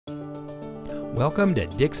Welcome to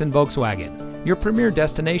Dixon Volkswagen, your premier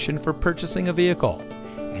destination for purchasing a vehicle.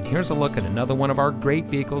 And here's a look at another one of our great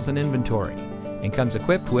vehicles in inventory, and comes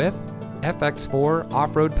equipped with FX4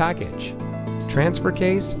 off-road package, transfer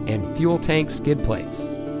case and fuel tank skid plates,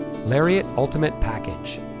 LARIAT Ultimate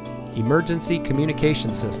package, emergency communication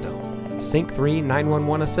system, Sync 3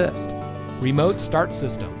 911 assist, remote start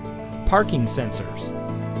system, parking sensors,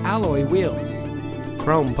 alloy wheels,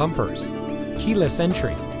 chrome bumpers, keyless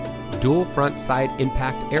entry, dual front side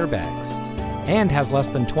impact airbags, and has less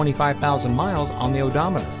than 25,000 miles on the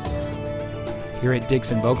odometer. Here at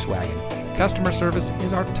Dixon Volkswagen, customer service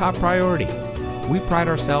is our top priority. We pride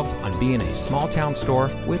ourselves on being a small town store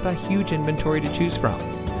with a huge inventory to choose from.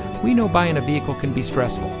 We know buying a vehicle can be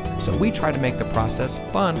stressful, so we try to make the process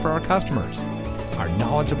fun for our customers. Our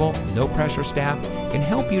knowledgeable, no-pressure staff can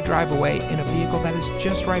help you drive away in a vehicle that is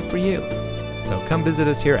just right for you. So come visit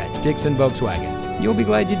us here at Dixon Volkswagen. You'll be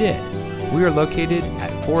glad you did. We are located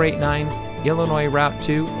at 489 Illinois Route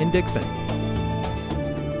 2 in Dixon.